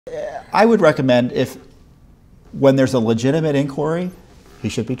I would recommend when there's a legitimate inquiry, he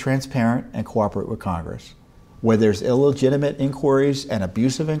should be transparent and cooperate with Congress. Where there's illegitimate inquiries and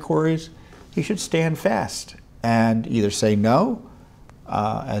abusive inquiries, he should stand fast and either say no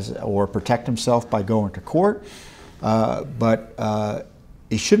or protect himself by going to court, but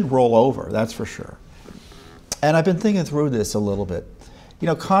he shouldn't roll over, that's for sure. And I've been thinking through this a little bit. You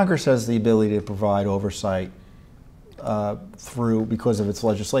know, Congress has the ability to provide oversight because of its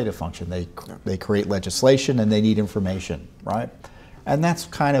legislative function. They create legislation and they need information, right? And that's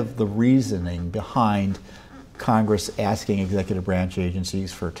kind of the reasoning behind Congress asking executive branch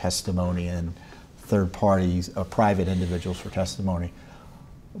agencies for testimony and third parties, private individuals for testimony.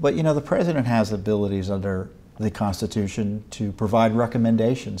 But you know, the president has abilities under the Constitution to provide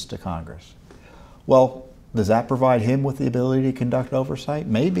recommendations to Congress. Well, does that provide him with the ability to conduct oversight?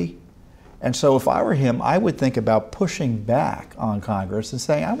 Maybe. And so if I were him, I would think about pushing back on Congress and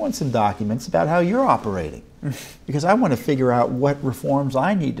saying, I want some documents about how you're operating, because I want to figure out what reforms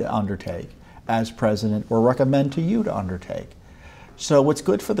I need to undertake as president or recommend to you to undertake. So what's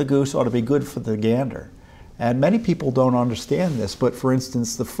good for the goose ought to be good for the gander. And many people don't understand this, but for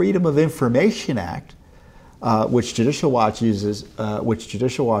instance, the Freedom of Information Act, which Judicial Watch uses,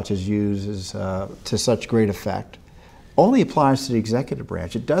 to such great effect, only applies to the executive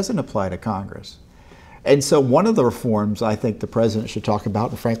branch. It doesn't apply to Congress. And so one of the reforms I think the president should talk about,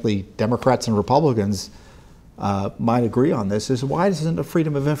 and frankly, Democrats and Republicans might agree on this, is why doesn't the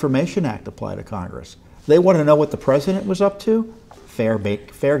Freedom of Information Act apply to Congress? They want to know what the president was up to? Fair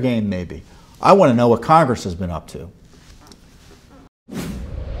game, maybe. I want to know what Congress has been up to.